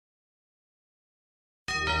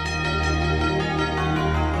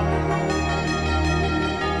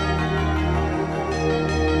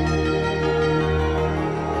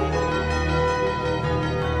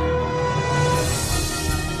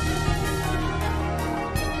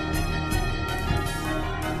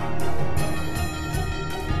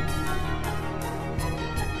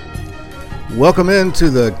Welcome into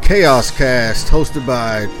the ChaosCast, hosted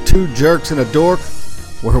by two jerks and a dork,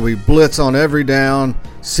 where we blitz on every down,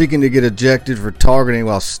 seeking to get ejected for targeting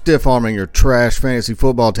while stiff-arming your trash fantasy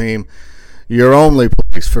football team. Your only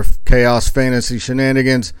place for chaos fantasy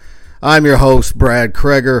shenanigans. I'm your host, Brad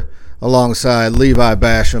Kreger, alongside Levi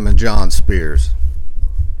Basham and John Spears.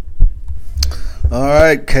 All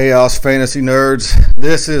right, Chaos Fantasy nerds.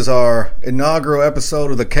 This is our inaugural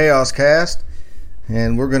episode of the ChaosCast,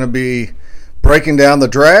 and we're going to be breaking down the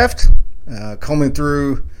draft, combing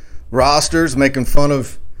through rosters, making fun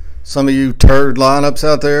of some of you turd lineups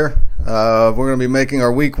out there. We're going to be making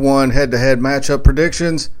our Week 1 head-to-head matchup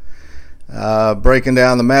predictions, breaking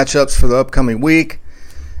down the matchups for the upcoming week,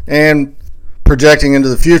 and projecting into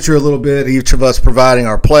the future a little bit, each of us providing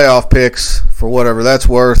our playoff picks for whatever that's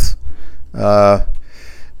worth.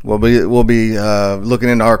 We'll be looking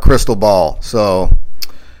into our crystal ball. So,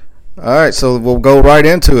 all right, so we'll go right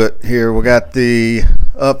into it here. We got the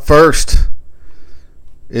up first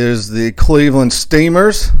is the Cleveland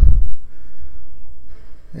Steamers,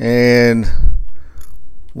 and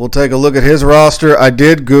we'll take a look at his roster. I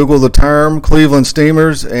did Google the term Cleveland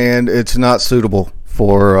Steamers, and it's not suitable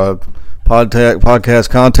for podcast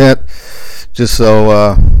content. Just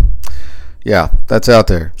so, yeah, that's out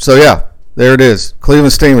there. So, yeah, there it is.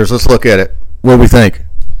 Cleveland Steamers. Let's look at it. What do we think?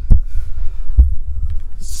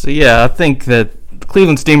 So, yeah, I think that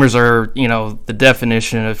Cleveland Steamers are, the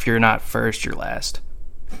definition of if you're not first, you're last.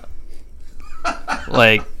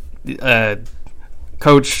 Like,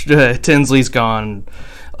 Coach Tinsley's gone.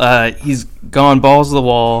 He's gone balls to the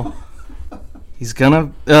wall. He's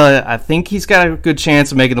gonna. I think he's got a good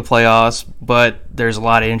chance of making the playoffs, but there's a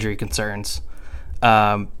lot of injury concerns.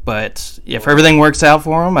 But if everything works out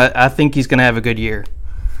for him, I think he's gonna have a good year.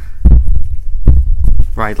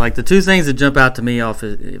 Right, like the two things that jump out to me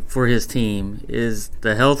for his team is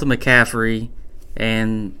the health of McCaffrey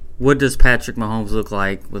and what does Patrick Mahomes look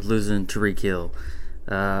like with losing Tyreek Hill.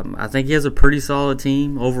 I think he has a pretty solid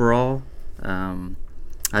team overall.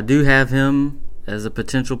 I do have him as a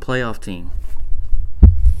potential playoff team.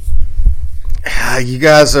 You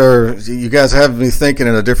guys have me thinking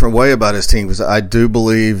in a different way about his team, because I do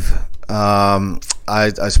believe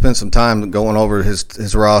I spent some time going over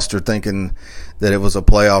his roster thinking that it was a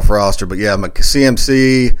playoff roster. But yeah,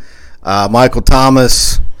 CMC, Michael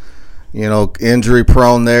Thomas, injury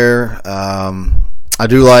prone there. I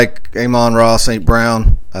do like Amon-Ra St.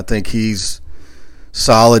 Brown. I think he's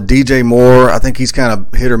solid. DJ Moore, I think he's kind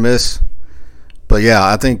of hit or miss. But yeah,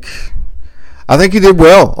 I think he did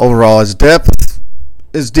well overall. His depth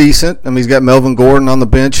is decent. I mean, he's got Melvin Gordon on the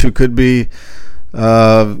bench who could be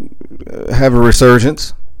have a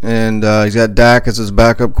resurgence, and he's got Dak as his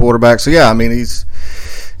backup quarterback. So yeah, I mean he's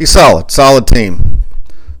solid team.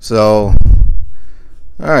 So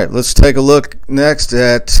all right, let's take a look next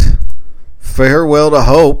at Farewell to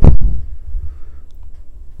Hope.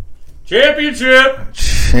 Championship.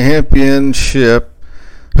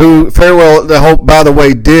 Who Farewell to Hope, by the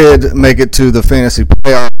way, did make it to the fantasy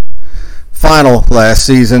playoff final last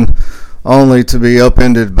season, only to be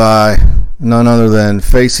upended by none other than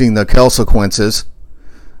facing the consequences,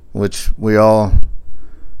 which we all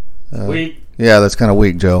Weak. Yeah, that's kind of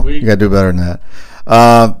weak, Joe. Weak. You got to do better than that.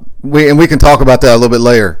 We can talk about that a little bit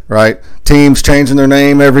later, right? Teams changing their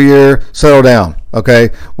name every year. Settle down, okay?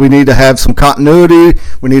 We need to have some continuity.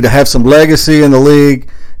 We need to have some legacy in the league,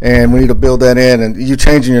 and we need to build that in. And you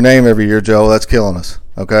changing your name every year, Joe, that's killing us,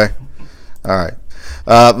 okay? All right.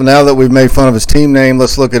 Now that we've made fun of his team name,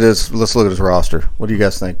 let's look at his roster. What do you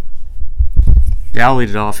guys think? Yeah, I'll lead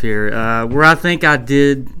it off here. Where I think I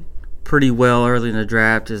did pretty well early in the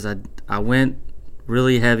draft is I went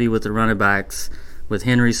really heavy with the running backs with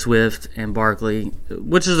Henry, Swift, and Barkley,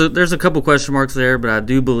 which is there's a couple question marks there, but I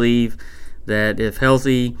do believe that if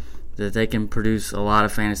healthy, that they can produce a lot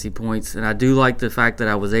of fantasy points. And I do like the fact that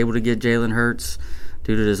I was able to get Jalen Hurts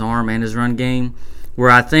due to his arm and his run game. Where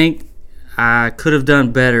I think I could have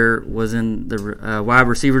done better was in the wide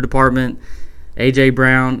receiver department. A.J.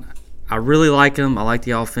 Brown, I really like him. I like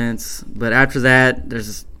the offense. But after that,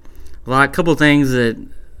 there's a couple things that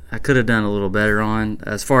I could have done a little better on.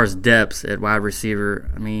 As far as depths at wide receiver,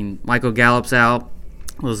 I mean, Michael Gallup's out.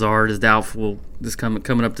 Lazard is doubtful this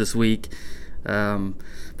coming up this week. But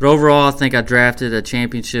overall, I think I drafted a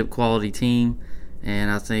championship quality team,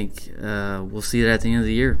 and I think we'll see it at the end of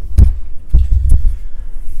the year.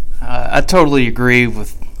 I totally agree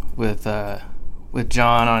with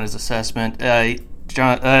John on his assessment.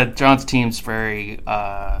 John's team's very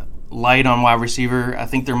light on wide receiver. I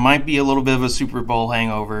think there might be a little bit of a Super Bowl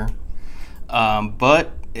hangover,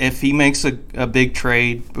 but if he makes a big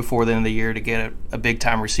trade before the end of the year to get a big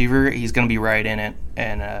time receiver, he's going to be right in it.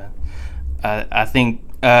 And I think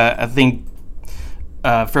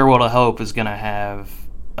Farewell to Hope is going to have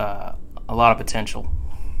a lot of potential.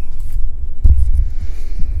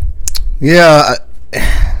 Yeah,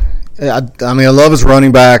 I mean, I love his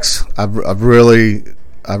running backs. I really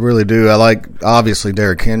do. I like, obviously,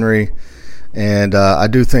 Derrick Henry, and I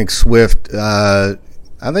do think Swift. I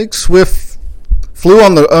think Swift flew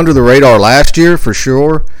under the radar last year for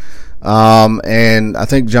sure, and I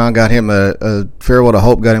think John got him a Farewell to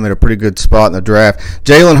Hope got him in a pretty good spot in the draft.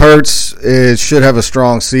 Jalen Hurts should have a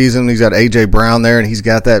strong season. He's got A.J. Brown there, and he's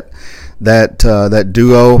got that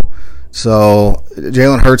duo. So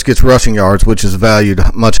Jalen Hurts gets rushing yards, which is valued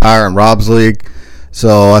much higher in Rob's league.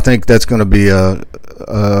 So I think that's going to be a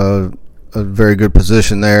very good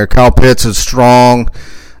position there. Kyle Pitts is strong.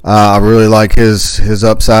 I really like his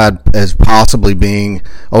upside as possibly being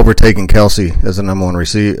overtaking Kelsey as the number one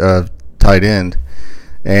tight end.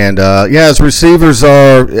 And his receivers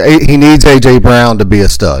he needs A.J. Brown to be a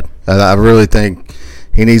stud. I really think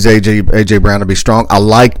he needs A.J. Brown to be strong. I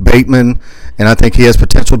like Bateman, and I think he has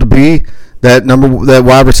potential to be that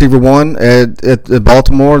wide receiver one at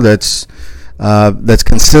Baltimore. That's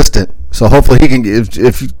consistent. So hopefully he can.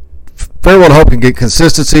 If Farewell to Hope can get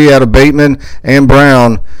consistency out of Bateman and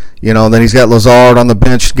Brown, then he's got Lazard on the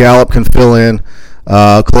bench. Gallup can fill in,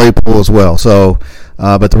 Claypool as well. So,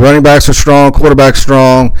 but the running backs are strong, quarterback's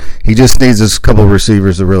strong. He just needs a couple of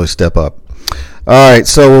receivers to really step up. All right,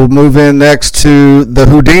 so we'll move in next to the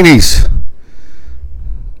Houdinis.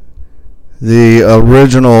 The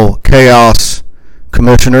original Chaos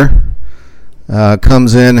commissioner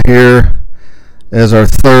comes in here as our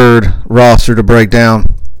third roster to break down.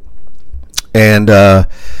 And, I'll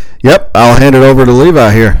hand it over to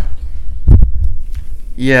Levi here.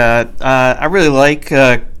 Yeah, I really like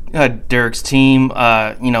Derek's team.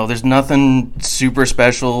 There's nothing super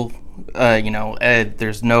special.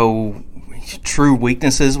 There's no true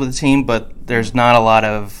weaknesses with the team, but there's not a lot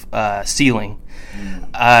of ceiling.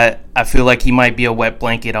 I feel like he might be a wet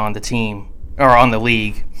blanket on the team or on the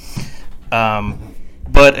league.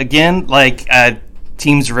 But again,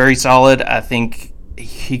 teams are very solid. I think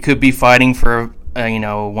he could be fighting for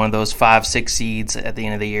one of those 5-6 seeds at the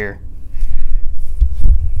end of the year.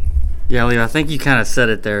 Yeah, Leo, I think you kind of said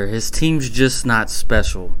it there. His team's just not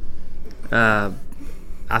special. I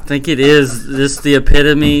think it is just the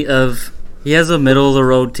epitome of he has a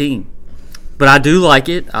middle-of-the-road team. But I do like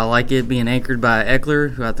it. I like it being anchored by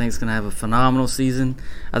Eckler, who I think is going to have a phenomenal season.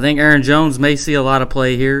 I think Aaron Jones may see a lot of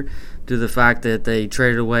play here due to the fact that they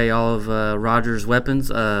traded away all of Rodgers'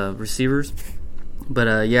 weapons, receivers. But,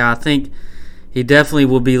 I think he definitely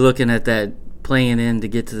will be looking at that playing in to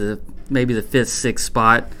get to maybe the 5th, 6th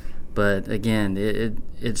spot. But, again,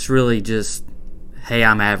 it's really just, hey,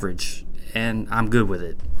 I'm average, and I'm good with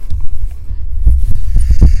it.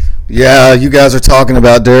 Yeah, you guys are talking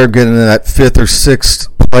about Derek getting in that 5th or 6th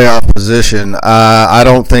playoff position. I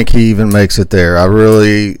don't think he even makes it there.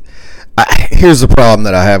 Here's the problem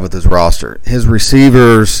that I have with his roster. His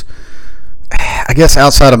receivers, I guess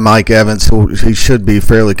outside of Mike Evans, who he should be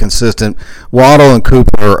fairly consistent, Waddle and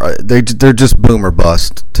Cooper, they're just boom or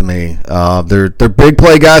bust to me. They're big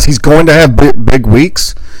play guys. He's going to have big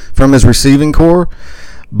weeks from his receiving core,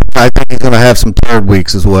 but I think he's going to have some third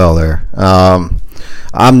weeks as well there.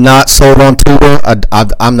 I'm not sold on Tua.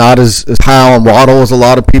 I'm not as high on Waddle as a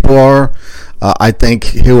lot of people are. I think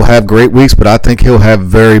he'll have great weeks, but I think he'll have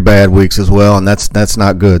very bad weeks as well, and that's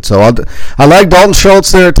not good. So I like Dalton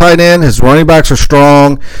Schultz there at tight end. His running backs are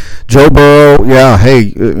strong. Joe Burrow, yeah,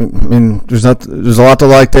 hey, I mean, there's a lot to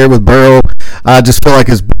like there with Burrow. I just feel like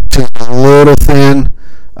his bench is a little thin.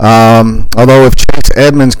 Although if Chase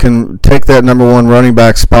Edmonds can take that number one running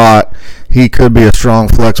back spot, he could be a strong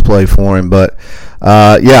flex play for him. But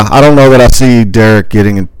I don't know that I see Derek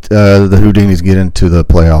getting the Houdinis get into the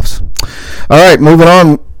playoffs. All right, moving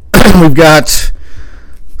on. We've got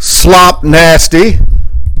Slop Nasty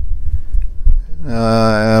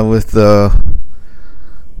with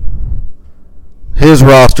his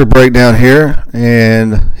roster breakdown here,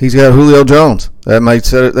 and he's got Julio Jones. That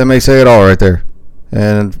may say it all right there.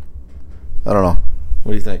 And I don't know.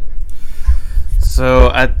 What do you think? So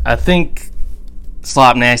I think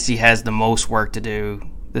Slop Nasty has the most work to do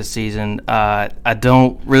this season. I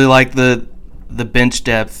don't really like the bench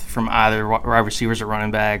depth from either wide receivers or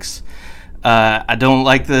running backs. I don't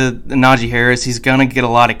like the Najee Harris. He's gonna get a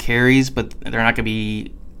lot of carries, but they're not gonna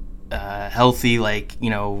be healthy.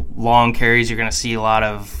 Long carries. You're gonna see a lot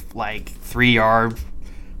of 3-yard,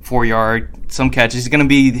 4-yard, some catches. He's gonna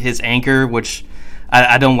be his anchor, which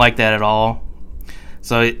I don't like that at all.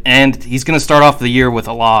 So, and he's going to start off the year with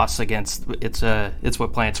a loss against it's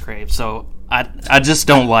what Plants crave. So I just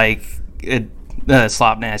don't like it,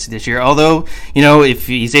 Slop Nasty this year. Although, if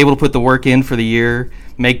he's able to put the work in for the year,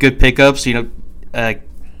 make good pickups,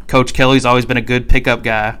 Coach Kelly's always been a good pickup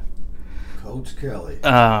guy. Coach Kelly.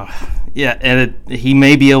 Yeah, and he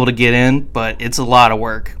may be able to get in, but it's a lot of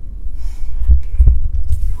work.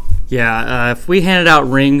 Yeah, if we handed out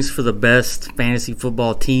rings for the best fantasy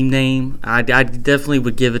football team name, I definitely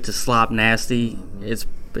would give it to Slop Nasty. It's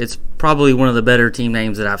probably one of the better team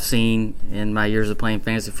names that I've seen in my years of playing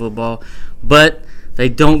fantasy football. But they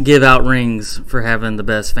don't give out rings for having the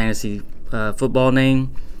best fantasy football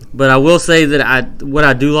name. But I will say that what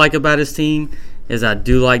I do like about his team is I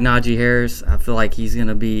do like Najee Harris. I feel like he's going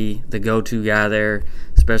to be the go-to guy there,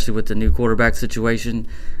 especially with the new quarterback situation.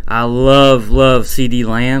 I love CeeDee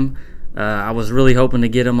Lamb. I was really hoping to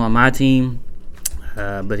get him on my team,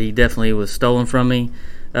 but he definitely was stolen from me.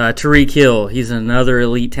 Tyreek Hill, he's another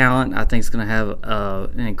elite talent. I think he's going to have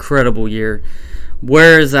an incredible year.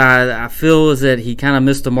 Whereas I feel is that he kind of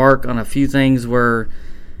missed the mark on a few things where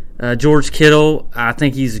George Kittle, I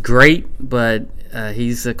think he's great, but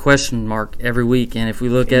he's a question mark every week. And if we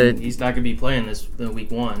look at it, he's not going to be playing this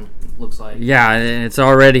week 1. Looks like. Yeah, and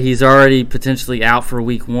he's already potentially out for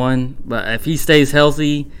week 1. But if he stays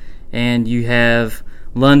healthy, and you have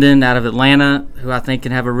London out of Atlanta, who I think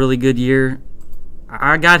can have a really good year,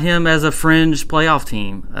 I got him as a fringe playoff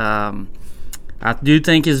team. I do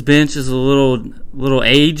think his bench is a little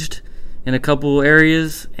aged in a couple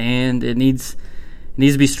areas, and it needs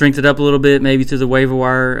to be strengthened up a little bit, maybe through the waiver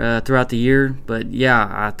wire throughout the year. But yeah,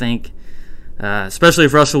 I think, especially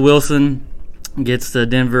if Russell Wilson gets to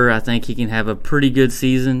Denver, I think he can have a pretty good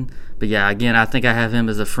season. But yeah, again, I think I have him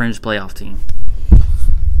as a fringe playoff team.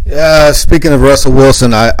 Yeah, speaking of Russell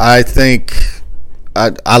Wilson, I think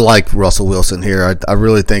I like Russell Wilson here. I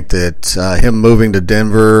really think that him moving to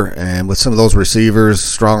Denver and with some of those receivers,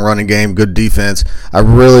 strong running game, good defense, I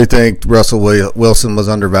really think Russell Wilson was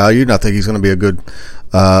undervalued, and I think he's going to be a good,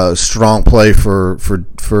 strong play for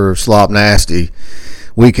Slop Nasty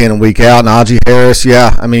week in and week out. Najee Harris,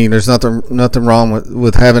 yeah, I mean, there's nothing wrong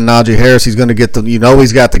with having Najee Harris. He's going to get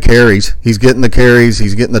he's got the carries. He's getting the carries.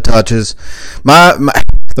 He's getting the touches.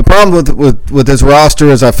 The problem with his roster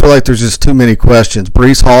is I feel like there's just too many questions.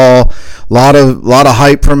 Breece Hall, lot of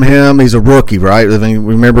hype from him. He's a rookie, right? I mean,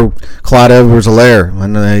 remember Clyde Edwards-Helaire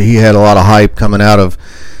when he had a lot of hype coming out of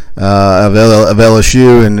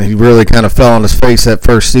LSU, and he really kind of fell on his face that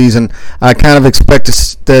first season. I kind of expect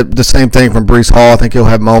the same thing from Breece Hall. I think he'll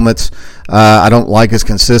have moments. I don't like his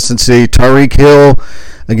consistency. Tyreek Hill,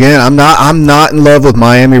 again, I'm not in love with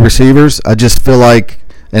Miami receivers. I just feel like,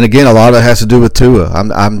 and again, a lot of it has to do with Tua.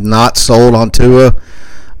 I'm not sold on Tua.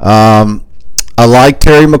 I like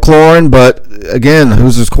Terry McLaurin, but again,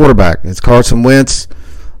 who's his quarterback? It's Carson Wentz.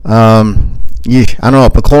 I don't know.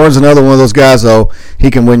 McLaurin's another one of those guys, though. He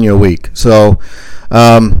can win you a week. So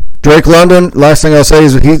Drake London. Last thing I'll say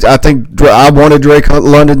is I wanted Drake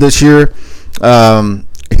London this year.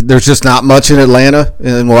 There's just not much in Atlanta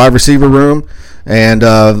in the wide receiver room. And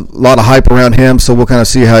a lot of hype around him, so we'll kind of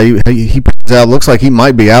see how he plays out. Looks like he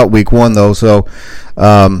might be out week 1, though. So,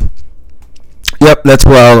 yep, that's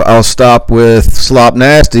where I'll stop with Slop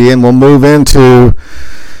Nasty, and we'll move into,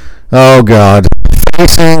 oh, God,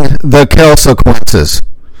 facing the consequences.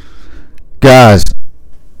 Guys,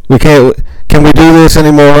 can we do this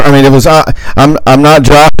anymore? I mean, it was I'm not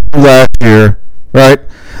dropping last year, right?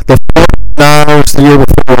 The 49ers the year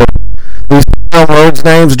before. These words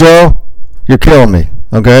names, Joe. You're killing me,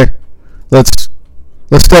 okay? Let's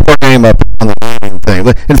step our game up on the naming thing.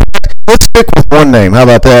 In fact, let's stick with one name. How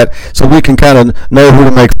about that? So we can kind of know who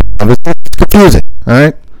to make fun of. It's confusing, all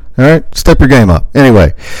right? All right? Step your game up.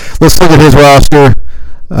 Anyway, let's look at his roster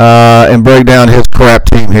and break down his crap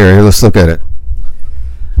team here. Let's look at it.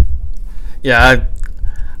 Yeah,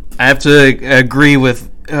 I have to agree with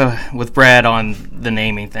Brad on the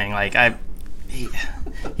naming thing. Like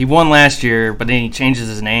he won last year, but then he changes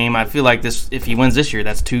his name. I feel like if he wins this year,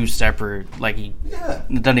 that's 2 separate. Like it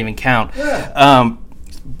doesn't even count. Yeah.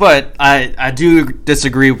 But I do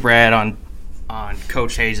disagree with Brad on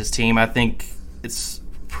Coach Hayes' team. I think it's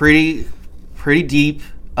pretty deep.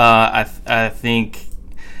 I think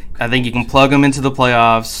you can plug them into the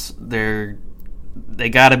playoffs. They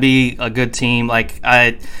got to be a good team. Like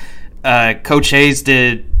Coach Hayes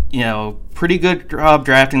did, pretty good job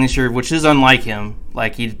drafting this year, which is unlike him.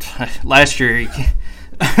 Like last year,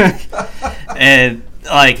 and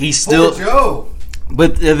like he still. Poor Joe.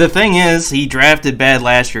 But the thing is, he drafted bad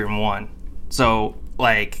last year and won. So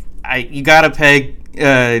like you got to peg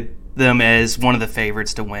them as one of the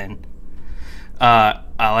favorites to win. I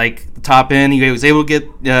like the top end. He was able to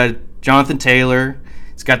get Jonathan Taylor.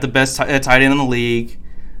 He's got the best tight end in the league.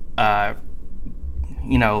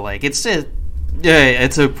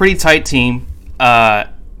 It's a pretty tight team.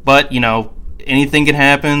 But anything can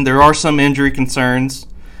happen. There are some injury concerns,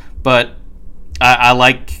 but I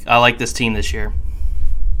like this team this year.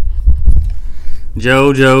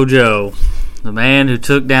 Joe, the man who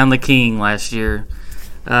took down the king last year.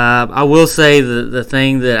 I will say the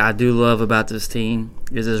thing that I do love about this team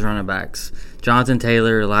is his running backs. Jonathan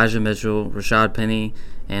Taylor, Elijah Mitchell, Rashad Penny,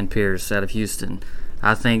 and Pierce out of Houston.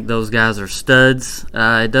 I think those guys are studs.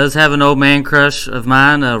 It does have an old man crush of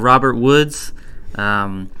mine, Robert Woods.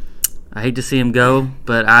 I hate to see him go,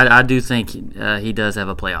 but I do think he does have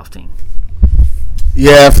a playoff team.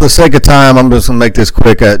 Yeah, for the sake of time, I'm just gonna make this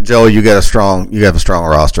quick. Joe, you have a strong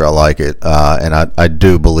roster. I like it, and I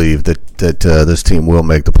do believe that this team will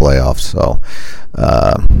make the playoffs. So,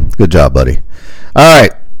 good job, buddy. All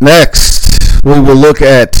right, next we will look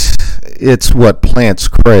at It's What Plants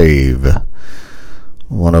Crave.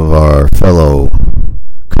 One of our fellow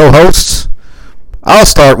co-hosts. I'll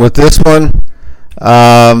start with this one.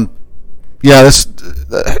 This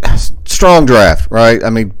strong draft, right? I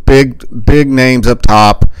mean, big names up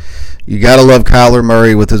top. You got to love Kyler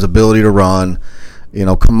Murray with his ability to run.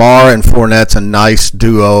 Kamara and Fournette's a nice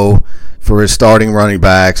duo for his starting running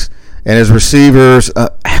backs. And his receivers,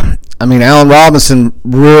 Allen Robinson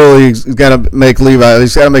really has got to make Levi.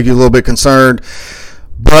 He's got to make you a little bit concerned.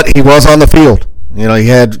 But he was on the field. He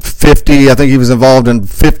had 50. I think he was involved in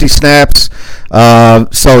 50 snaps.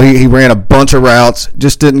 So he ran a bunch of routes.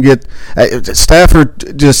 Just didn't get Stafford.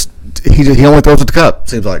 He only throws at the cup,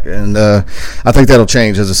 seems like, and I think that'll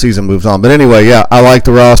change as the season moves on. But anyway, yeah, I like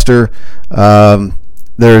the roster.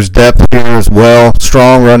 There's depth here as well.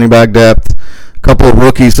 Strong running back depth. A couple of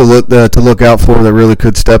rookies to look out for that really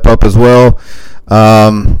could step up as well.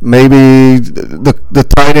 Maybe the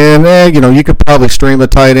tight end, you could probably stream a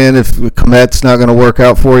tight end if Komet's not going to work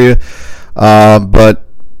out for you. But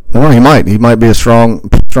he might. He might be a strong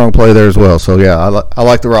play there as well. So, yeah, I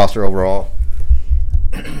like the roster overall.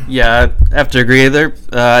 Yeah, I have to agree there.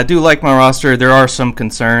 I do like my roster. There are some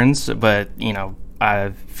concerns, but,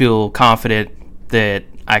 I feel confident that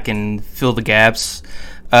I can fill the gaps.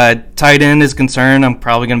 Tight end is concerned. I'm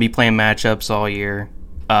probably going to be playing matchups all year.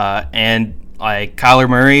 And like Kyler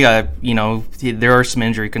Murray, there are some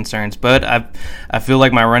injury concerns, but I feel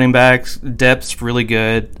like my running backs depth's really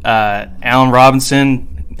good. Allen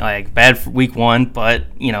Robinson, bad for week 1, but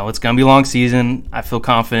it's gonna be a long season. I feel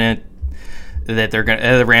confident that the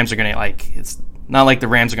Rams are gonna it's not like the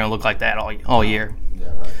Rams are gonna look like that all year.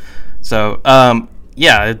 Yeah, right. So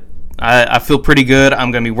I feel pretty good.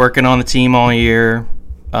 I'm gonna be working on the team all year,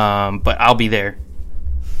 but I'll be there.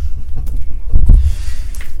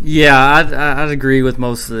 Yeah, I'd agree with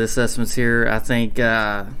most of the assessments here. I think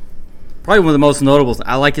probably one of the most notables,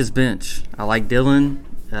 I like his bench. I like Dillon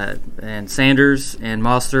and Sanders and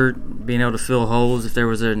Mostert being able to fill holes if there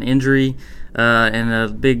was an injury. And a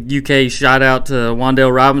big UK shout out to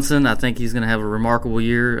Wan'Dale Robinson. I think he's going to have a remarkable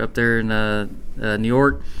year up there in New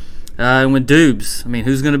York. And with Dubes,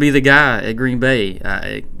 who's going to be the guy at Green Bay?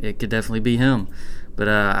 It could definitely be him. But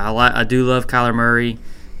I do love Kyler Murray,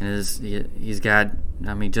 and he's got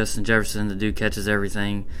Justin Jefferson, the dude catches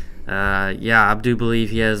everything. I do believe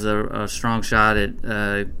he has a strong shot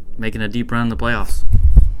at making a deep run in the playoffs.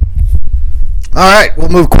 All right, we'll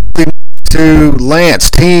move quickly to Lance,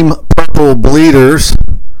 Team Purple Bleeders,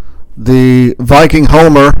 the Viking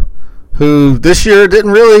homer, who this year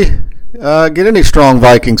didn't really get any strong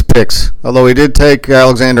Vikings picks, although he did take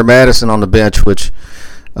Alexander Madison on the bench, which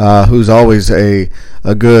who's always a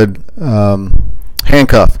good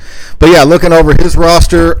handcuff. But yeah, looking over his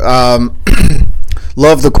roster,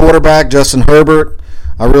 love the quarterback, Justin Herbert.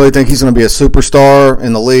 I really think he's going to be a superstar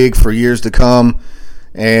in the league for years to come.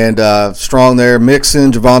 And strong there.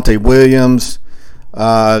 Mixon, Javonte Williams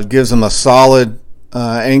gives him a solid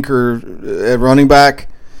anchor at running back.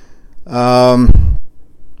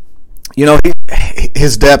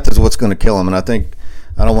 His depth is what's going to kill him, and I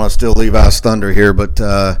don't want to steal Levi's thunder here, but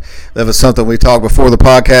that was something we talked before the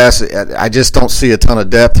podcast. I just don't see a ton of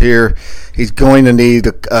depth here. He's going to need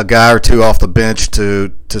a guy or two off the bench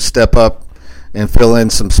to step up and fill in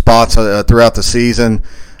some spots throughout the season.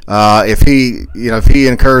 If he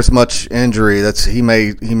incurs much injury, he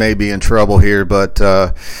may be in trouble here. But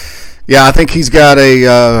I think he's got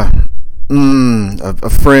a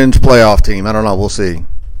fringe playoff team. I don't know. We'll see.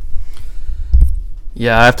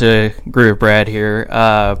 Yeah, I have to agree with Brad here.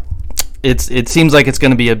 It seems like it's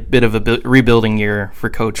going to be a bit of a rebuilding year for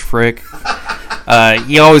Coach Frick.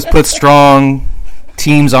 He always puts strong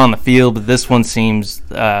teams on the field, but this one seems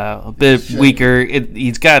a bit weaker.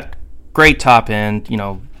 He's got great top end.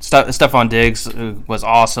 Stephon Diggs was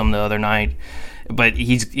awesome the other night, but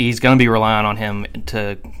he's going to be relying on him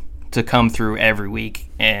to come through every week,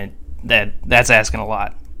 and that's asking a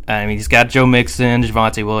lot. I mean, he's got Joe Mixon,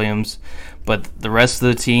 Javonte Williams, but the rest of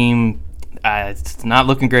the team, it's not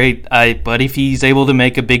looking great. But if he's able to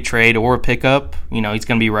make a big trade or a pickup, he's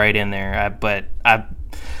going to be right in there. But I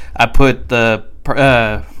put the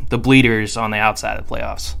bleeders on the outside of the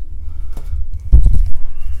playoffs.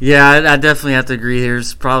 Yeah, I definitely have to agree here.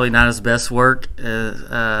 It's probably not his best work.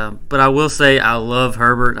 But I will say I love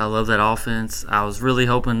Herbert. I love that offense. I was really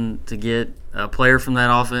hoping to get a player from that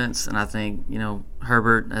offense, and I think,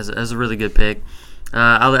 Herbert as a really good pick.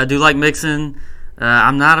 I do like Mixon.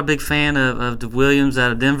 I'm not a big fan of Williams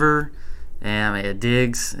out of Denver. And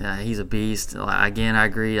Diggs, he's a beast. Again, I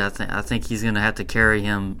agree. I think he's going to have to carry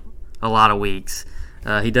him a lot of weeks.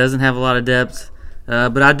 He doesn't have a lot of depth.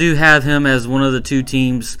 But I do have him as one of the two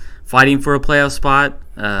teams fighting for a playoff spot.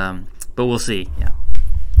 But we'll see. Yeah.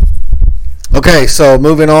 Okay, so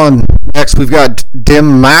moving on. Next, we've got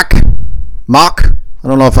Mock. I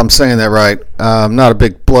don't know if I'm saying that right. I'm not a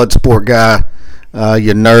big blood sport guy.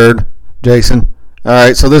 You nerd, Jason. All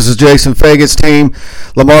right, so this is Jason Fagan's team.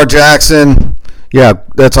 Lamar Jackson. Yeah,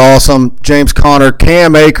 that's awesome. James Conner,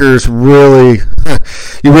 Cam Akers, really,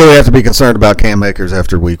 you really have to be concerned about Cam Akers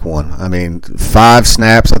after week 1. I mean, 5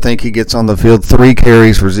 snaps, I think he gets on the field, 3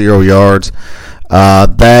 carries for 0 yards.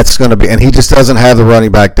 That's going to be, and he just doesn't have the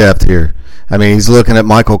running back depth here. I mean, he's looking at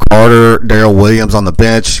Michael Carter, Darrell Williams on the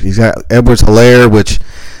bench. He's got Edwards-Helaire, which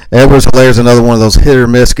Edwards-Helaire is another one of those hit or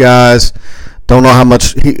miss guys. Don't know how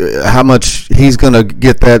much he's going to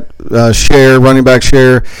get that share, running back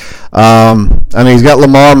share. I mean, he's got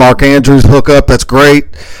Lamar, Mark Andrews hook up. That's great.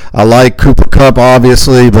 I like Cooper Kupp,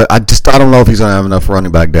 obviously, but I don't know if he's going to have enough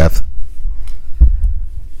running back depth.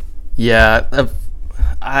 Yeah,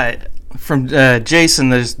 from Jason,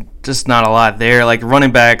 there's just not a lot there. Like,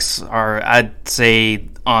 running backs are, I'd say,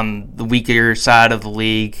 on the weaker side of the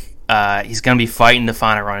league. He's going to be fighting to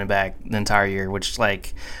find a running back the entire year, which,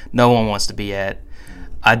 no one wants to be at.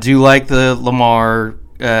 I do like the Lamar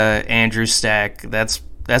Andrews stack. That's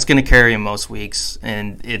going to carry him most weeks,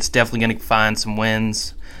 and it's definitely going to find some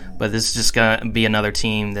wins. But this is just going to be another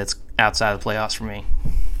team that's outside the playoffs for me.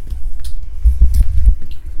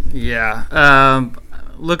 Yeah.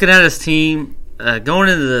 Looking at his team, going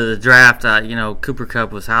into the draft, Cooper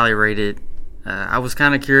Kupp was highly rated. I was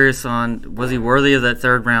kind of curious on, was he worthy of that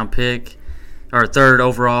 3rd round pick, or 3rd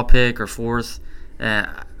overall pick, or 4th?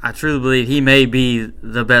 I truly believe he may be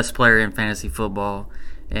the best player in fantasy football,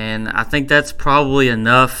 and I think that's probably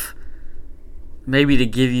enough maybe to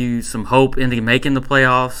give you some hope into making the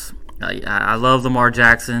playoffs. I love Lamar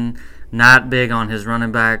Jackson, not big on his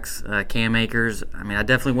running backs, Cam Akers. I mean, I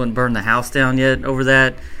definitely wouldn't burn the house down yet over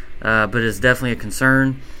that, but it's definitely a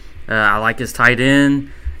concern. I like his tight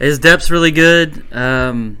end. His depth's really good.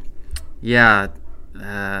 Cooper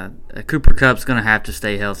Kupp's going to have to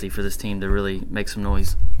stay healthy for this team to really make some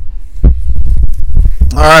noise.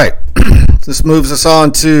 All right. This moves us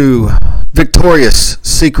on to Victorious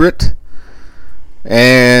Secret.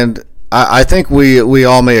 And I think we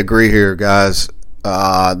all may agree here, guys.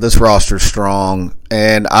 This roster's strong.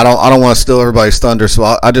 And I don't want to steal everybody's thunder,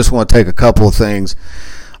 so I just want to take a couple of things.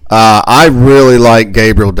 I really like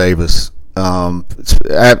Gabriel Davis.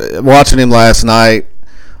 Watching him last night,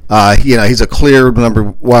 he's a clear number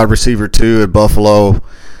wide receiver 2 at Buffalo.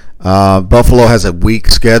 Buffalo has a weak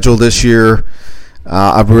schedule this year.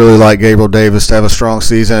 I really like Gabriel Davis to have a strong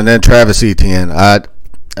season, and then Travis Etienne. I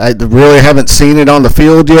really haven't seen it on the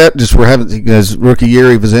field yet. His rookie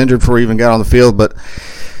year, he was injured before he even got on the field, but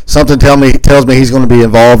something tells me he's going to be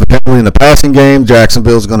involved heavily in the passing game.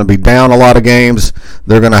 Jacksonville's going to be down a lot of games.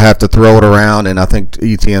 They're going to have to throw it around, and I think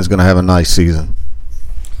Etienne's going to have a nice season.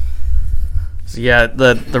 So yeah,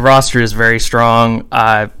 the roster is very strong.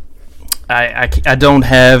 I don't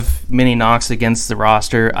have many knocks against the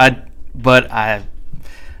roster.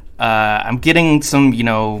 I'm getting some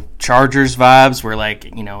Chargers vibes where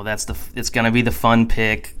it's going to be the fun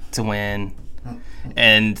pick to win,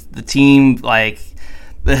 and the team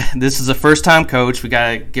this is a first time coach. We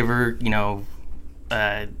got to give her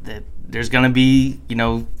there's going to be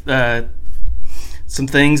some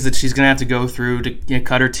things that she's going to have to go through to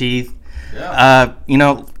cut her teeth. Yeah.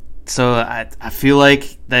 So I feel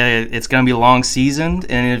like that it's going to be a long season,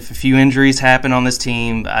 and if a few injuries happen on this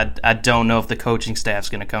team, I don't know if the coaching staff's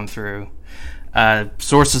going to come through.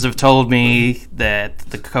 Sources have told me that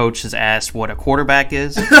the coach has asked what a quarterback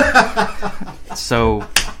is. So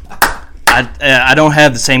I don't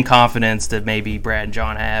have the same confidence that maybe Brad and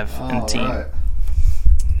John have in the team. Right.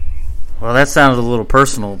 Well, that sounded a little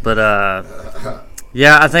personal, but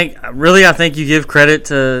yeah, I think you give credit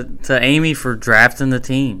to Amy for drafting the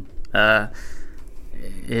team. On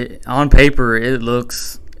paper, it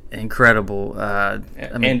looks incredible.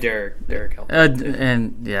 And Derek helped.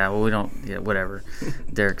 And yeah, well, we don't. Yeah, whatever.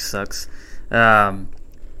 Derek sucks.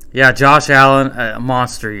 Yeah, Josh Allen, a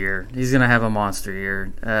monster year. He's gonna have a monster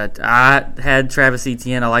year. I had Travis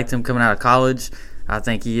Etienne. I liked him coming out of college. I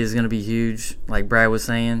think he is gonna be huge, like Brad was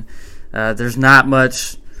saying. There's not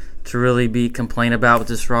much to really be complained about with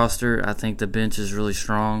this roster. I think the bench is really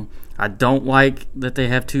strong. I don't like that they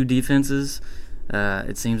have two defenses.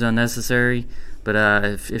 It seems unnecessary. But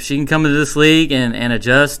if she can come into this league and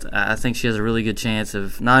adjust, I think she has a really good chance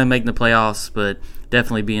of not only making the playoffs, but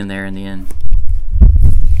definitely being there in the end.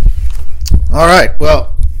 All right.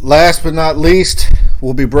 Well, last but not least,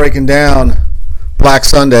 we'll be breaking down Black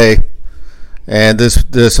Sunday and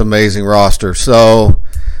this amazing roster. So,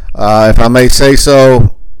 if I may say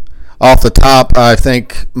so, off the top, I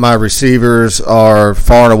think my receivers are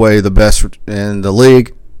far and away the best in the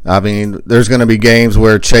league. I mean, there's going to be games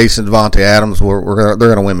where Chase and Devontae Adams, they're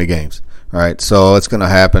going to win me games. All right, so it's going to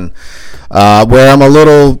happen. Where I'm a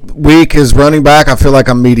little weak is running back. I feel like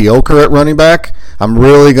I'm mediocre at running back. I'm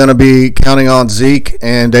really going to be counting on Zeke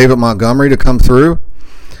and David Montgomery to come through.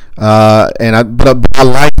 But I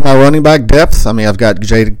like my running back depth. I mean, I've got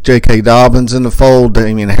J.K. Dobbins in the fold,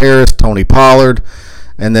 Damian Harris, Tony Pollard,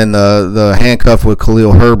 and then the handcuff with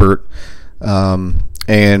Khalil Herbert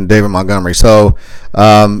and David Montgomery. So,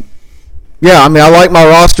 yeah, I mean, I like my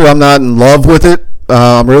roster. I'm not in love with it.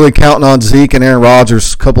 I'm really counting on Zeke and Aaron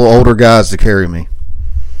Rodgers, a couple of older guys to carry me.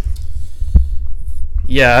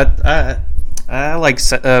 Yeah, I like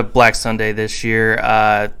Black Sunday this year.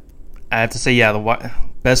 I have to say, yeah, the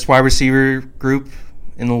best wide receiver group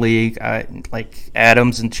in the league. Like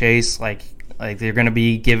Adams and Chase, like they're going to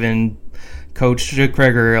be giving Coach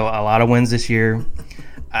Kreger a lot of wins this year.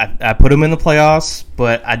 I put them in the playoffs,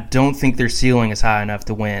 but I don't think their ceiling is high enough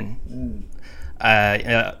to win.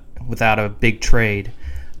 Without a big trade,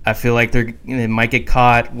 I feel like they might get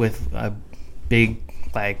caught with a big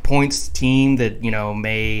points team that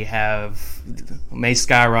may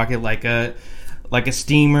skyrocket like a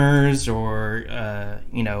Steamers or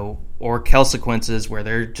or Consequences where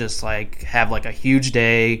they're just have a huge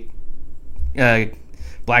day.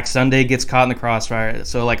 Black Sunday gets caught in the crossfire,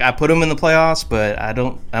 so I put them in the playoffs, but I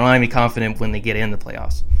don't have any confidence when they get in the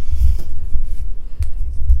playoffs.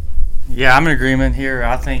 Yeah, I'm in agreement here.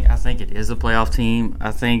 I think it is a playoff team.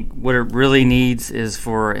 I think what it really needs is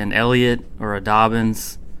for an Elliott or a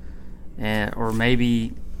Dobbins, or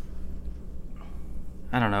maybe,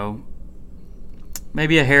 I don't know,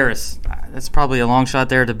 maybe a Harris. That's probably a long shot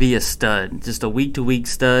there to be a stud, just a week-to-week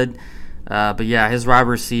stud. But yeah, his wide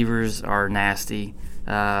receivers are nasty.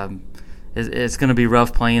 It's going to be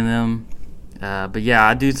rough playing them. But yeah,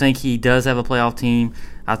 I do think he does have a playoff team.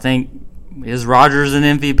 I think is Rodgers an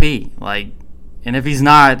MVP? And if he's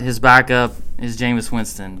not, his backup is Jameis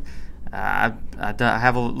Winston. I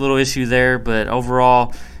have a little issue there, but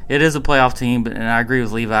overall, it is a playoff team. And I agree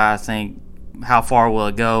with Levi. I think how far will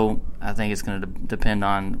it go? I think it's going to depend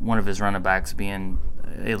on one of his running backs being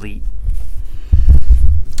elite.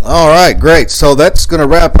 All right, great. So that's going to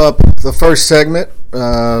wrap up the first segment,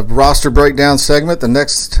 roster breakdown segment.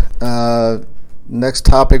 The next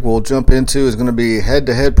topic we'll jump into is going to be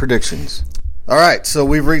head-to-head predictions. All right, so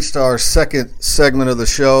we've reached our second segment of the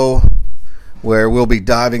show where we'll be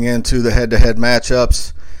diving into the head-to-head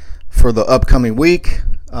matchups for the upcoming week.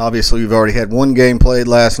 Obviously, we've already had one game played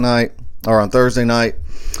last night, or on Thursday night.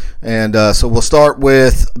 And so we'll start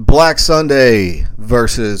with Black Sunday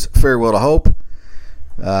versus Farewell to Hope.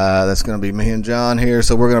 That's going to be me and John here,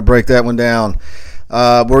 so we're going to break that one down.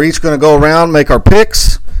 We're each going to go around, make our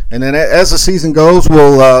picks, and then as the season goes,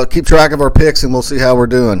 we'll keep track of our picks, and we'll see how we're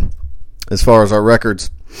doing as far as our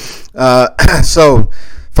records. So,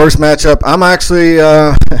 first matchup, I'm actually,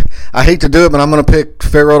 I hate to do it, but I'm going to pick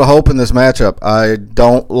Farewell to Hope in this matchup. I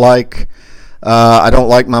don't like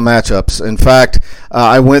my matchups. In fact,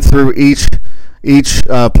 I went through each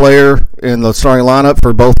player in the starting lineup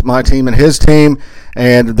for both my team and his team,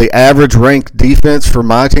 and the average ranked defense for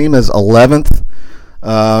my team is 11th,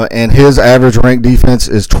 and his average ranked defense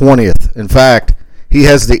is 20th. In fact, he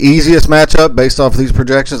has the easiest matchup based off of these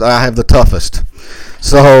projections. I have the toughest.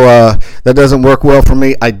 So that doesn't work well for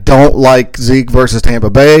me. I don't like Zeke versus Tampa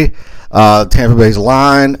Bay. Tampa Bay's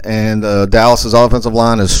line and Dallas's offensive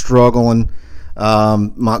line is struggling.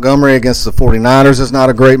 Montgomery against the 49ers is not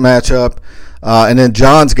a great matchup. And then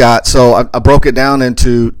John's got, so I broke it down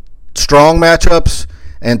into strong matchups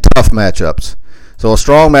and tough matchups. So a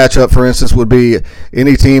strong matchup, for instance, would be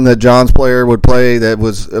any team that John's player would play that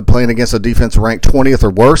was playing against a defense ranked 20th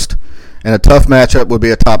or worst, and a tough matchup would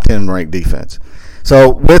be a top 10 ranked defense.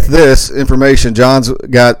 So with this information, John's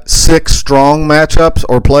got 6 strong matchups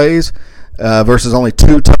or plays versus only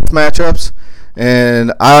 2 tough matchups,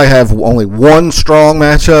 and I have only 1 strong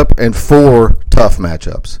matchup and 4 tough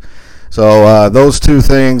matchups. So those 2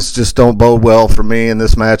 things just don't bode well for me in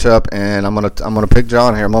this matchup, and I'm gonna pick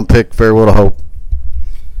John here. I'm gonna pick Farewell to Hope.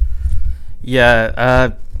 Yeah,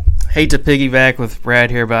 hate to piggyback with Brad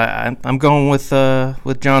here, but I'm going with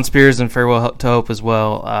John Spears and Farewell to Hope as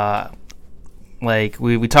well. Like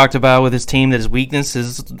we talked about with his team, that his weakness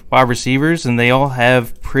is wide receivers, and they all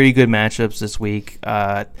have pretty good matchups this week.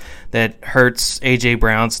 That hurts A.J.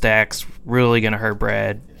 Brown stacks, really going to hurt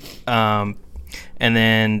Brad. And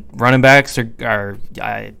then running backs are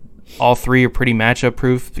all 3 are pretty matchup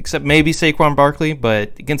proof, except maybe Saquon Barkley.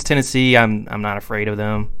 But against Tennessee, I'm not afraid of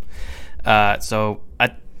them. So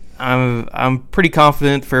I'm pretty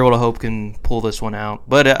confident Farewell to Hope can pull this one out,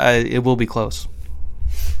 but it will be close.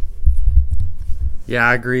 Yeah,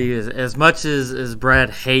 I agree. As much as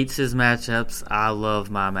Brad hates his matchups, I love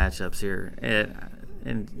my matchups here.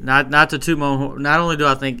 And not to toot my own horn, not only do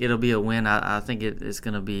I think it'll be a win, I think it's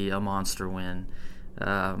going to be a monster win,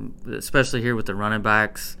 especially here with the running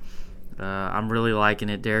backs. I'm really liking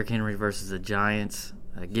it. Derrick Henry versus the Giants.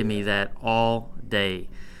 Give me that all day.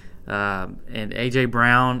 And A.J.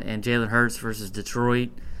 Brown and Jalen Hurts versus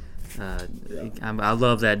Detroit. I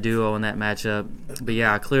love that duo in that matchup. But,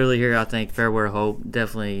 yeah, clearly here I think Farewell Hope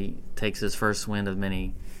definitely takes his first win of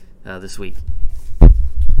many this week.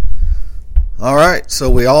 All right, so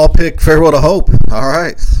we all pick Farewell to Hope. All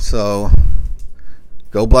right, so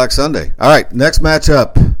go Black Sunday. All right, next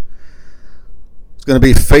matchup. It's going to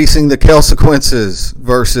be facing the Consequences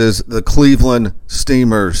versus the Cleveland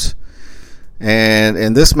Steamers. And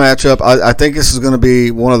in this matchup, I think this is going to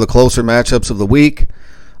be one of the closer matchups of the week.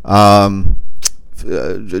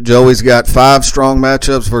 Joey's got 5 strong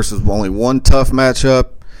matchups versus only 1 tough matchup.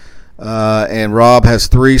 And Rob has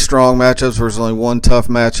 3 strong matchups versus only 1 tough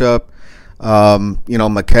matchup.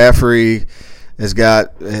 McCaffrey has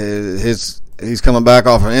got he's coming back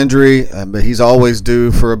off an injury, but he's always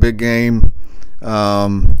due for a big game.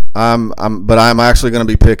 I'm actually going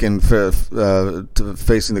to be picking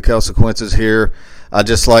facing the Consequences here. I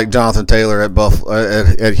just like Jonathan Taylor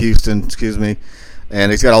at Houston, and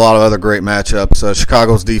he's got a lot of other great matchups.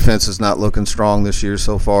 Chicago's defense is not looking strong this year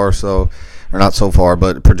so far,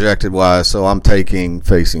 but projected wise. So I'm taking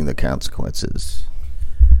facing the Consequences.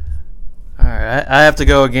 All right, I have to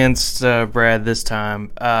go against Brad this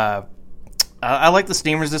time. I like the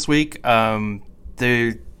Steamers this week.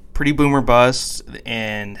 They're pretty boomer bust,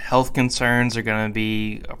 and health concerns are going to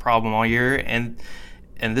be a problem all year. And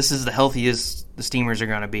this is the healthiest the Steamers are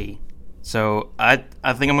going to be. So I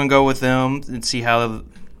think I'm going to go with them and see how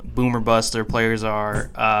boomer bust their players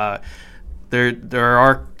are. There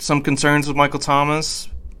are some concerns with Michael Thomas,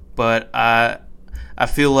 but I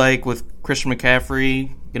feel like with Christian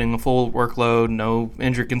McCaffrey getting a full workload, no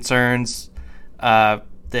injury concerns, that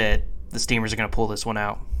the Steamers are going to pull this one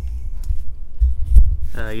out.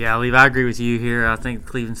 Yeah, Leave, I agree with you here. I think the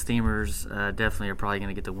Cleveland Steamers definitely are probably going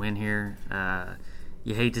to get the win here.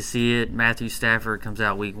 You hate to see it. Matthew Stafford comes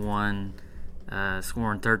out week 1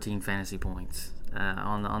 scoring 13 fantasy points.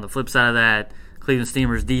 On the flip side of that, Cleveland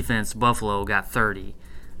Steamers defense, Buffalo, got 30.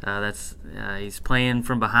 He's playing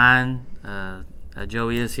from behind.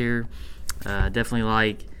 Joey is here. Definitely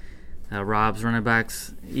like Rob's running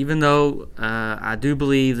backs. Even though I do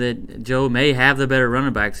believe that Joe may have the better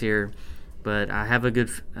running backs here, but I have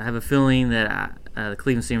a feeling that the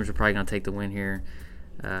Cleveland Steamers are probably going to take the win here.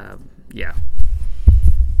 Yeah.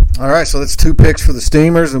 All right, so that's 2 picks for the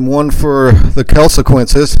Steamers and 1 for the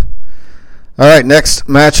Consequences. All right, next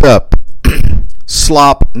matchup.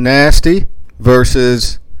 Slop Nasty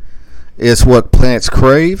versus It's What Plants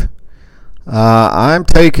Crave. I'm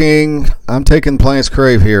taking Plants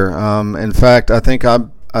Crave here. In fact, I think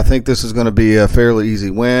this is going to be a fairly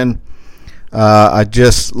easy win. I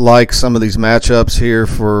just like some of these matchups here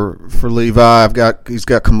for Levi. He's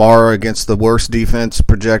got Kamara against the worst defense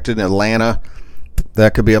projected in Atlanta.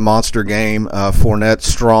 That could be a monster game. Fournette's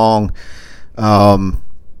strong.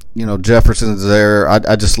 Jefferson's there. I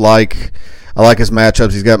like his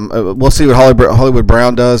matchups. He's got. We'll see what Hollywood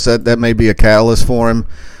Brown does. That may be a catalyst for him.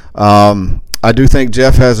 I do think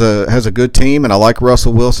Jeff has a good team, and I like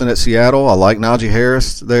Russell Wilson at Seattle. I like Najee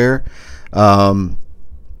Harris there,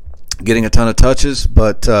 getting a ton of touches.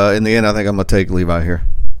 But in the end, I think I'm going to take Levi here.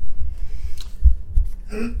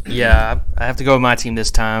 Yeah, I have to go with my team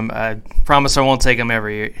this time. I promise I won't take them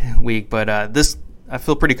every week, but I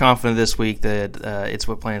feel pretty confident this week that It's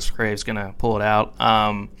What Plants Crave is going to pull it out.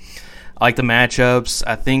 I like the matchups.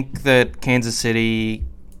 I think that Kansas City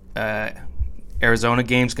Arizona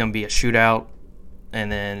game is going to be a shootout,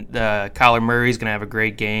 and then Kyler Murray is going to have a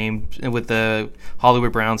great game with the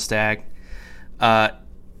Hollywood Brown stack. Allen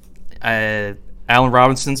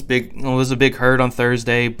Robinson's was a big hurt on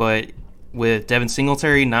Thursday, but with Devin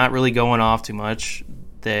Singletary not really going off too much,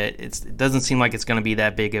 that it doesn't seem like it's going to be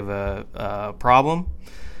that big of a problem.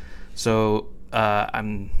 So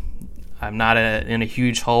I'm not in a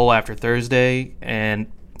huge hole after Thursday,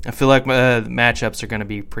 and I feel like the matchups are going to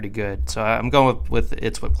be pretty good. So I'm going with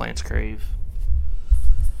It's What Plants Crave.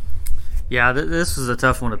 Yeah, this is a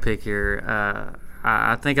tough one to pick here.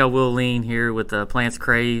 I think I will lean here with the Plants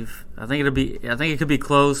Crave. I think it could be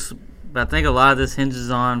close, but I think a lot of this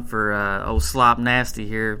hinges on for old Slop Nasty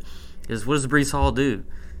here is what does Breece Hall do?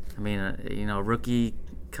 I mean, rookie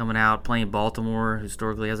coming out playing Baltimore, who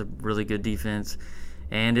historically has a really good defense,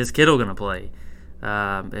 and is Kittle going to play?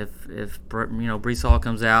 If Breece Hall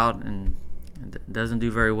comes out and doesn't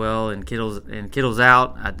do very well, and Kittle's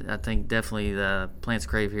out, I think definitely the Plants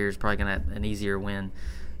Crave here is probably going to have an easier win.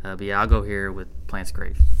 But yeah, I'll go here with Plants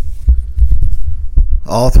Crave.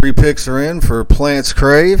 All three picks are in for Plants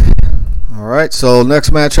Crave. All right, so next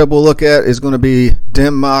matchup we'll look at is going to be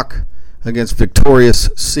Denmark against Victoria's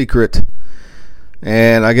Secret.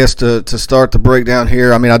 And I guess to start the breakdown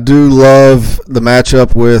here, I mean, I do love the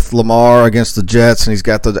matchup with Lamar against the Jets, and he's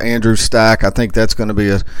got the Andrews stack. I think that's going to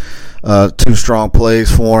be two strong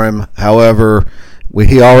plays for him. However,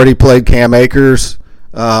 he already played Cam Akers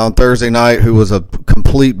on Thursday night, who was a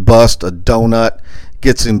complete bust, a donut,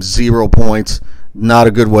 gets him 0 points. Not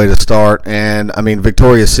a good way to start. And, I mean,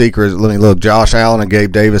 Victoria's Secret, let me look, Josh Allen and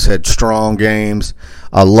Gabe Davis had strong games.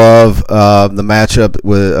 I love the matchup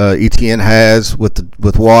with Etienne has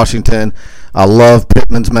with Washington. I love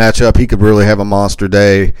Pittman's matchup. He could really have a monster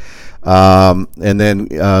day. And then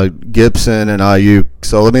Gibson and Ayuk.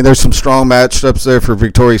 So, I mean, there's some strong matchups there for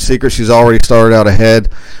Victoria's Secret. She's already started out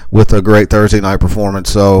ahead with a great Thursday night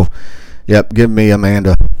performance. So, yep, give me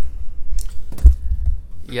Amanda.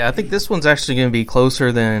 Yeah, I think this one's actually going to be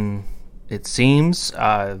closer than it seems.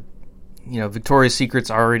 Victoria's Secret's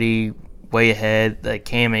already way ahead. The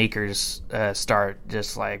Cam Akers start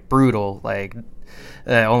just like brutal, like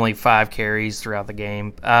only 5 carries throughout the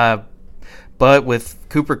game. But with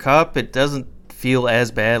Cooper Kupp, it doesn't feel as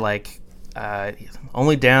bad. Like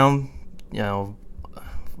only down,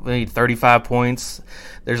 maybe 35 points.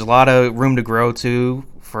 There's a lot of room to grow to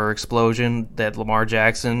for explosion. That Lamar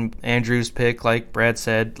Jackson, Andrews pick, like Brad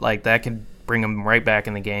said, like that could bring him right back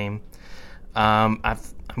in the game. I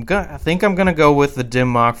think I'm gonna go with the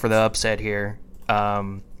Denmark for the upset here,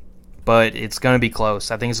 but it's gonna be close.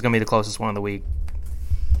 I think it's gonna be the closest one of the week.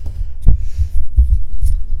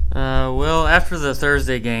 Well, after the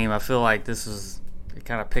Thursday game, I feel like it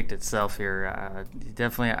kind of picked itself here.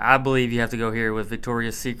 Definitely, I believe you have to go here with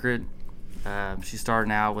Victoria's Secret. She's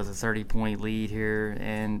starting out with a 30-point lead here,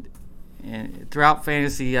 and throughout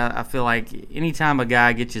fantasy, I feel like anytime a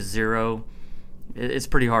guy gets you 0, it's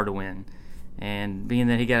pretty hard to win. And being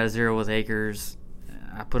that he got a 0 with Akers,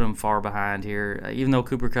 I put him far behind here. Even though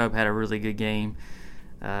Cooper Kupp had a really good game,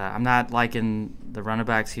 I'm not liking the running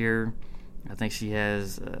backs here. I think she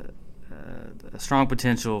has a strong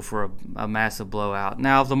potential for a massive blowout.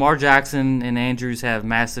 Now, if Lamar Jackson and Andrews have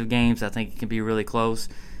massive games, I think it can be really close.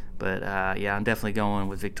 But, yeah, I'm definitely going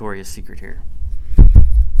with Victoria's Secret here.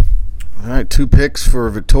 All right, 2 picks for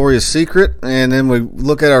Victoria's Secret. And then we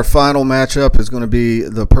look at our final matchup is going to be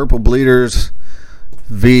the Purple Bleeders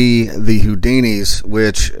v. the Houdinis,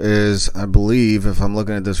 which is, I believe, if I'm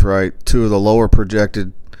looking at this right, 2 of the lower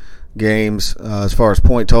projected games as far as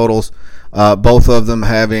point totals. Both of them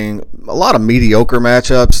having a lot of mediocre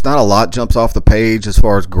matchups. Not a lot jumps off the page as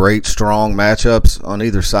far as great, strong matchups on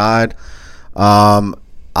either side.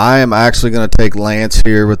 I am actually going to take Lance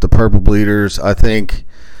here with the Purple Bleeders. I think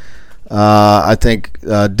Diggs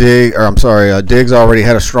already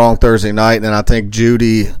had a strong Thursday night, and then I think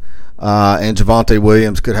Judy and Javonte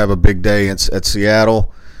Williams could have a big day at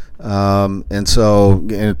Seattle. And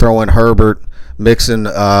throw in Herbert. Mixon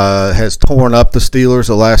has torn up the Steelers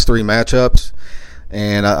the last 3 matchups,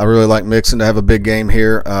 and I really like Mixon to have a big game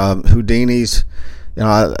here. Houdini's,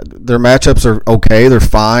 their matchups are okay. They're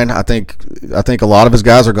fine. I think a lot of his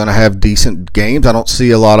guys are going to have decent games. I don't see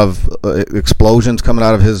a lot of explosions coming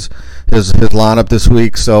out of his lineup this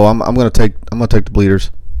week. So I'm going to take the Bleeders.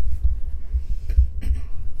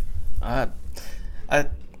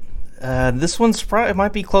 This one's probably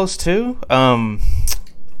might be close too.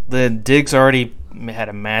 the Diggs already had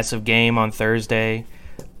a massive game on Thursday,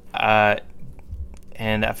 and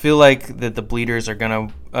I feel like that the Bleeders are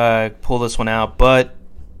gonna pull this one out, but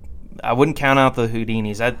I wouldn't count out the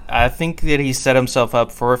Houdinis. I think that he set himself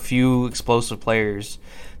up for a few explosive players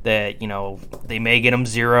that, they may get him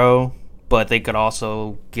 0, but they could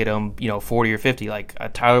also get him, 40 or 50.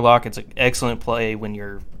 Like Tyler Lockett's an excellent play when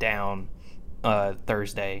you're down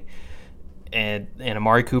Thursday. And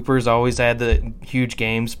Amari Cooper's always had the huge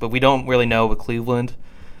games, but we don't really know with Cleveland.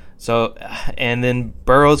 So, and then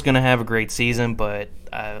Burrow's going to have a great season, but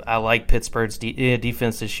I like Pittsburgh's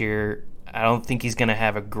defense this year. I don't think he's going to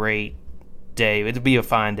have a great day. It'll be a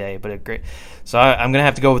fine day, but a great. So I'm going to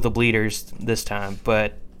have to go with the Bleeders this time,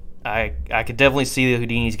 but I could definitely see the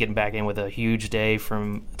Houdinis getting back in with a huge day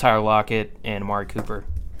from Tyler Lockett and Amari Cooper.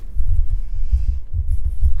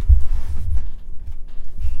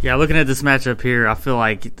 Yeah, looking at this matchup here, I feel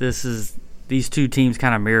like these two teams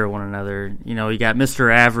kind of mirror one another. You got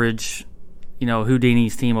Mr. Average,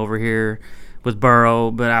 Houdini's team over here with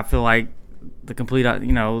Burrow, but I feel like the complete,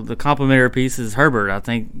 the complementary piece is Herbert. I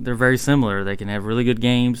think they're very similar. They can have really good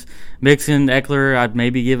games. Mixon, Eckler, I'd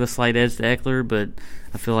maybe give a slight edge to Eckler, but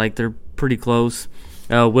I feel like they're pretty close.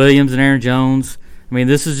 Williams and Aaron Jones. I mean,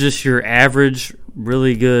 this is just your average,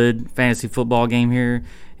 really good fantasy football game here.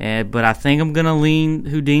 But I think I'm going to lean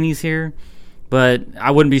Houdini's here. But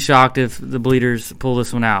I wouldn't be shocked if the Bleeders pull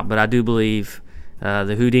this one out. But I do believe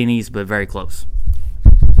the Houdinis, but very close.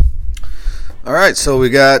 All right, so we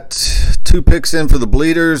got 2 picks in for the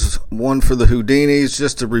Bleeders, 1 for the Houdinis.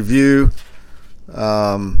 Just to review,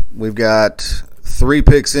 we've got 3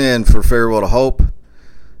 picks in for Farewell to Hope,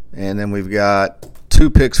 and then we've got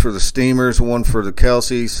 2 picks for the Steamers, 1 for the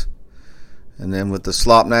Kelseys, and then with the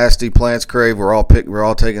Slop Nasty, Plants Crave, we're all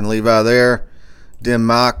taking Levi there. Dim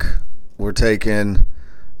Mock, we're taking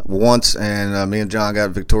once, and me and John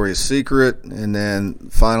got Victoria's Secret, and then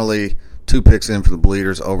finally 2 picks in for the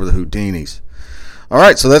Bleeders over the Houdinis. All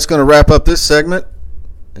right, so that's going to wrap up this segment,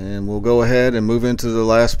 and we'll go ahead and move into the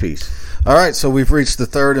last piece. All right, so we've reached the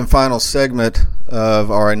third and final segment of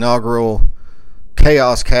our inaugural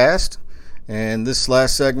ChaosCast, and this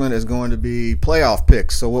last segment is going to be playoff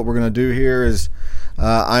picks. So what we're going to do here is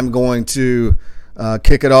I'm going to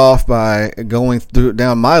kick it off by going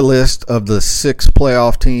down my list of the 6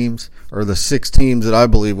 playoff teams, or the 6 teams that I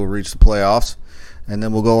believe will reach the playoffs, and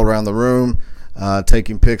then we'll go around the room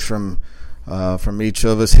taking picks from each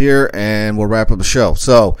of us here, and we'll wrap up the show.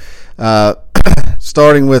 So,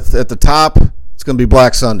 starting with at the top, it's going to be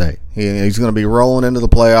Black Sunday. He's going to be rolling into the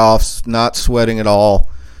playoffs, not sweating at all.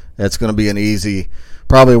 It's going to be an easy,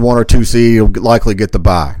 probably 1 or 2 seed. He'll likely get the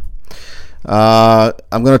bye. I'm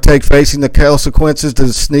going to take Facing the Consequences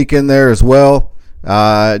to sneak in there as well.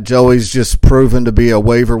 Joey's just proven to be a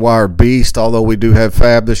waiver wire beast, although we do have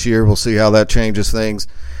Fab this year. We'll see how that changes things.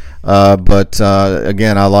 But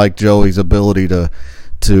again, I like Joey's ability to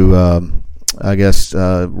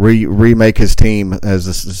remake his team as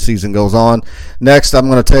the season goes on. Next, I'm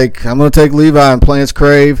going to take Levi and Plants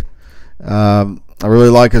Crave. I really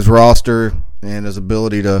like his roster and his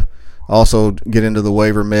ability to also get into the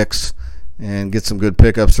waiver mix and get some good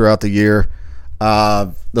pickups throughout the year.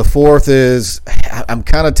 The fourth is I'm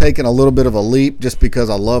kind of taking a little bit of a leap just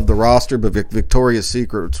because I love the roster, but Victoria's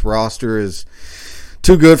Secret's roster is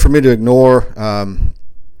too good for me to ignore.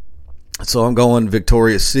 So I'm going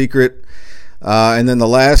Victoria's Secret. And then the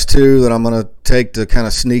last 2 that I'm going to take to kind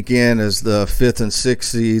of sneak in as the 5th and 6th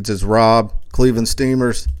seeds is Rob, Cleveland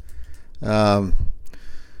Steamers.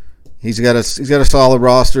 He's got a solid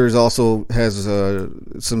roster. He also has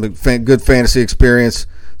some good fantasy experience.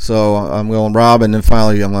 So I'm going Rob, and then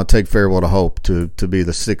finally I'm going to take Farewell to Hope to be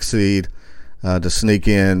the 6th seed to sneak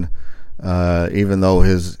in, even though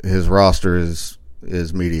his roster is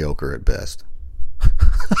mediocre at best.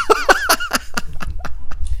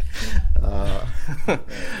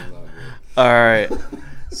 All right.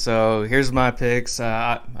 So here's my picks.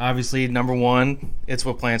 Obviously, number 1, it's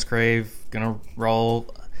what Plants Crave. Gonna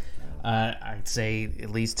roll. I'd say at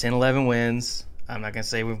least 10, 11 wins. I'm not gonna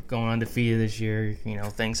say we're going undefeated this year.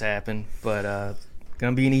 Things happen, but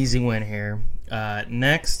gonna be an easy win here.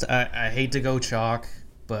 Next, I hate to go chalk,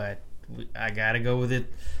 but I gotta go with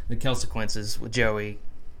it. The consequences with Joey.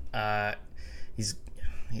 He's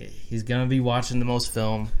gonna be watching the most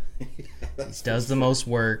film. He does the most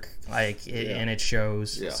work, and it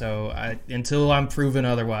shows. Yeah. So until I'm proven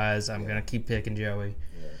otherwise, I'm gonna keep picking Joey.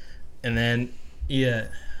 Yeah. And then,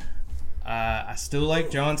 I still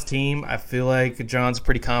like John's team. I feel like John's a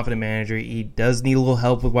pretty confident manager. He does need a little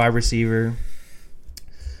help with wide receiver,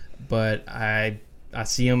 but I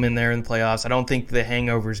see him in there in the playoffs. I don't think the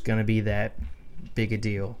hangover is gonna be that big a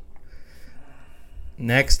deal.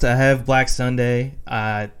 Next, I have Black Sunday.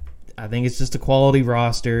 I think it's just a quality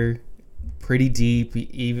roster, pretty deep.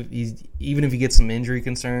 Even if you get some injury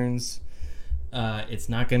concerns, it's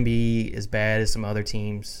not going to be as bad as some other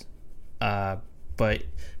teams. But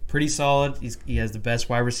pretty solid. He has the best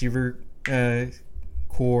wide receiver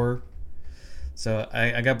core. So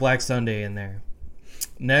I got Black Sunday in there.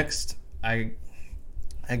 Next, I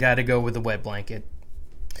got to go with the Wet Blanket.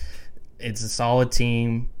 It's a solid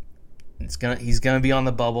team. He's gonna be on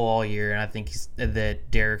the bubble all year, and I think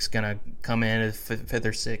that Derek's gonna come in as fifth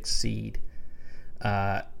or sixth seed.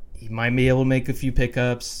 He might be able to make a few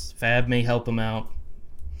pickups. Fab may help him out,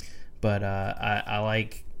 but I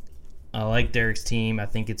like Derek's team. I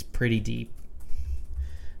think it's pretty deep.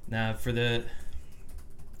 Now for the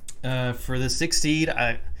sixth seed,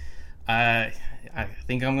 I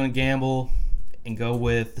think I'm gonna gamble and go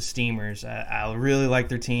with the Steamers. I really like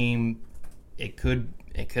their team. It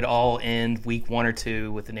could all end week 1 or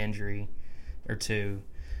 2 with an injury or two,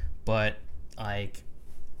 but I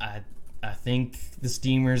think the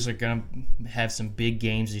Steamers are gonna have some big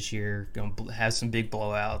games this year. Gonna have some big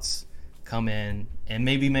blowouts, come in and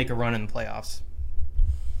maybe make a run in the playoffs.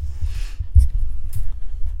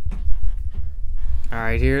 All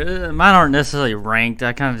right, here mine aren't necessarily ranked.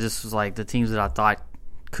 I kind of just was like the teams that I thought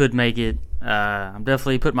could make it. I'm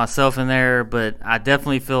definitely putting myself in there, but I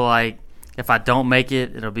definitely feel like if I don't make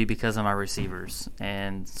it, it'll be because of my receivers.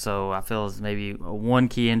 And so I feel it's maybe one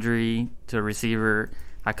key injury to a receiver.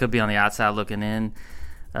 I could be on the outside looking in.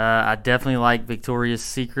 I definitely like Victoria's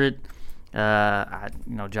Secret.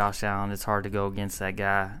 Josh Allen, it's hard to go against that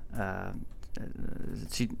guy.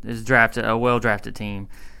 It's a well-drafted team.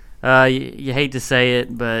 You hate to say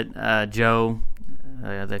it, but Joe,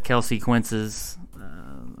 the Kelsey Quinces,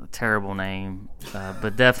 a terrible name,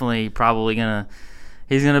 but definitely probably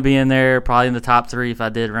he's gonna be in there, probably in the top 3 if I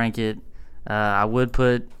did rank it. I would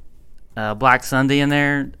put Black Sunday in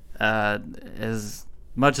there. As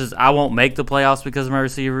much as I won't make the playoffs because of my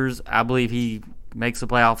receivers, I believe he makes the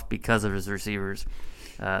playoff because of his receivers.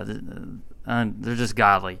 They're just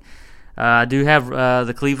godly. I do have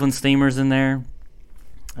the Cleveland Steamers in there.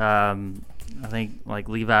 I think, like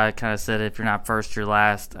Levi kind of said, if you're not first, you're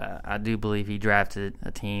last. I do believe he drafted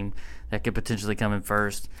a team that could potentially come in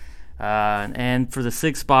first. And for the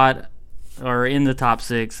 6th spot, or in the top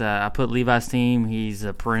 6, I put Levi's team. He's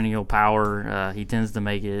a perennial power. He tends to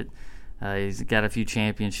make it. He's got a few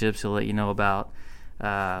championships he'll let you know about.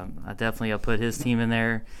 I definitely put his team in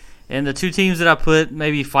there. And the 2 teams that I put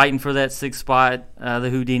maybe fighting for that 6th spot, the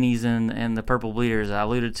Houdinis and the Purple Bleeders. I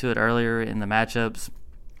alluded to it earlier in the matchups.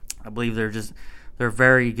 I believe they're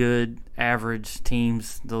very good average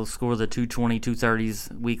teams. They'll score the 220,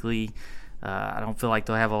 230s weekly. I don't feel like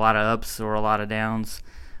they'll have a lot of ups or a lot of downs.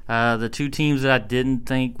 The 2 teams that I didn't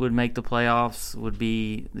think would make the playoffs would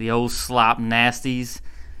be the old slop nasties.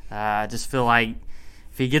 I just feel like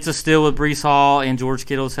if he gets a steal with Breece Hall and George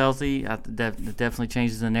Kittle's healthy, it definitely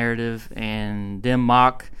changes the narrative. And Dim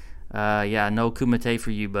Mock, no Kumite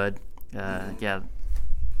for you, bud. Yeah.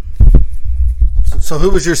 So who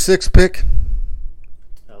was your 6th pick?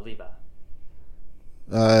 Levi.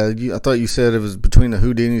 I thought you said it was between the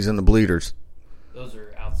Houdinis and the Bleeders. Those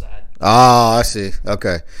are outside. Ah, I see.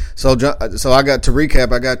 Okay. So I got to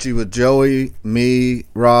recap. I got you with Joey, me,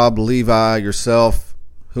 Rob, Levi, yourself.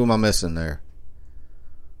 Who am I missing there?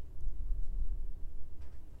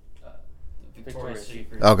 Victoria's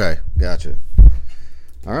Secret. Okay, gotcha.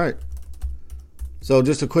 All right. So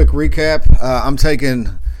just a quick recap. I'm taking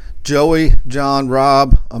Joey, John,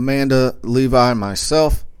 Rob, Amanda, Levi, and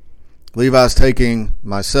myself. Levi's taking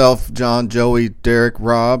myself, John, Joey, Derek,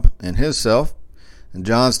 Rob, and himself. And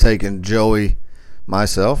John's taking Joey,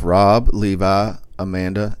 myself, Rob, Levi,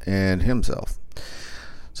 Amanda, and himself.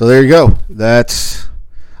 So there you go. That's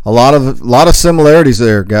a lot of similarities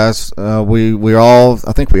there, guys. I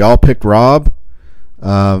think we all picked Rob.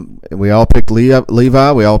 We all picked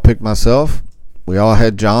Levi. We all picked myself. We all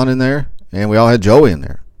had John in there, and we all had Joey in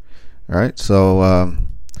there. All right, so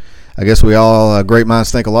I guess we all great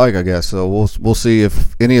minds think alike. I guess so. We'll see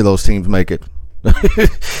if any of those teams make it.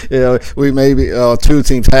 We maybe 2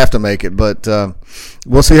 teams have to make it, but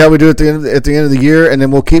we'll see how we do at the end of the year, and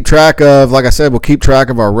then we'll keep track of, like I said, we'll keep track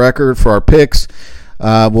of our record for our picks.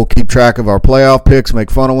 We'll keep track of our playoff picks,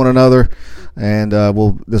 make fun of one another, and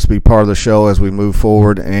this will be part of the show as we move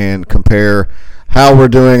forward and compare how we're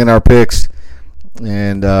doing in our picks.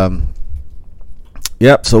 And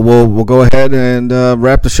so we'll go ahead and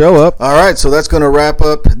wrap the show up. All right, so that's going to wrap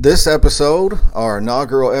up this episode, our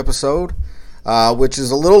inaugural episode, which is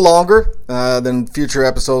a little longer than future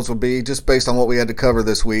episodes will be, just based on what we had to cover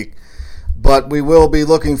this week. But we will be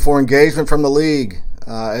looking for engagement from the league.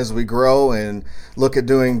 as we grow and look at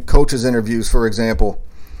doing coaches interviews, for example.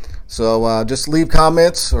 So just leave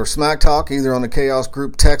comments or smack talk either on the Chaos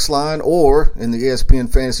Group text line or in the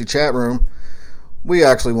ESPN Fantasy chat room. We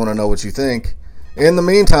actually want to know what you think. In the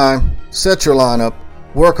meantime, set your lineup,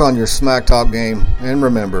 work on your smack talk game, and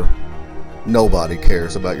remember, nobody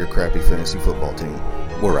cares about your crappy fantasy football team.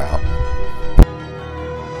 We're out.